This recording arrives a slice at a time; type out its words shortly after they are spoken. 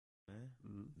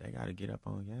they gotta get up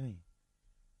on game.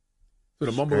 So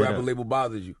the mumble rapper label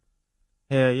bothers you?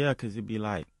 Hell yeah, cause it be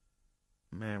like,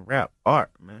 man, rap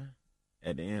art, man.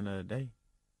 At the end of the day,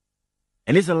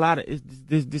 and it's a lot of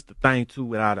this the thing too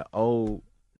with all the old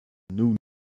new.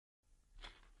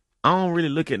 I don't really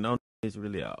look at no. It's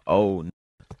really a old.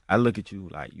 I look at you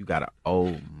like you got an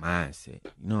old mindset.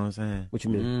 You know what I'm saying? What you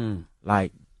mean?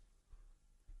 Like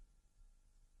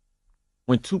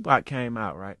when Tupac came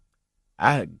out, right?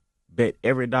 I bet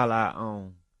every dollar I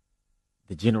own,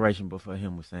 the generation before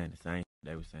him was saying the same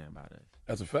they were saying about us.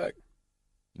 That's a fact.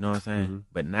 You know what I'm saying?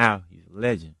 But now he's a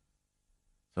legend.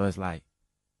 So it's like,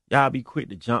 y'all be quick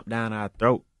to jump down our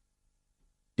throat.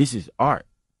 This is art.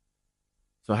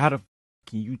 So how the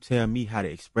can you tell me how to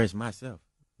express myself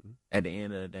at the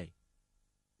end of the day?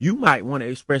 You might want to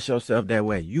express yourself that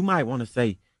way. You might want to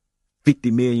say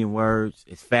 50 million words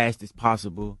as fast as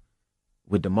possible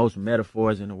with the most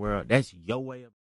metaphors in the world. That's your way of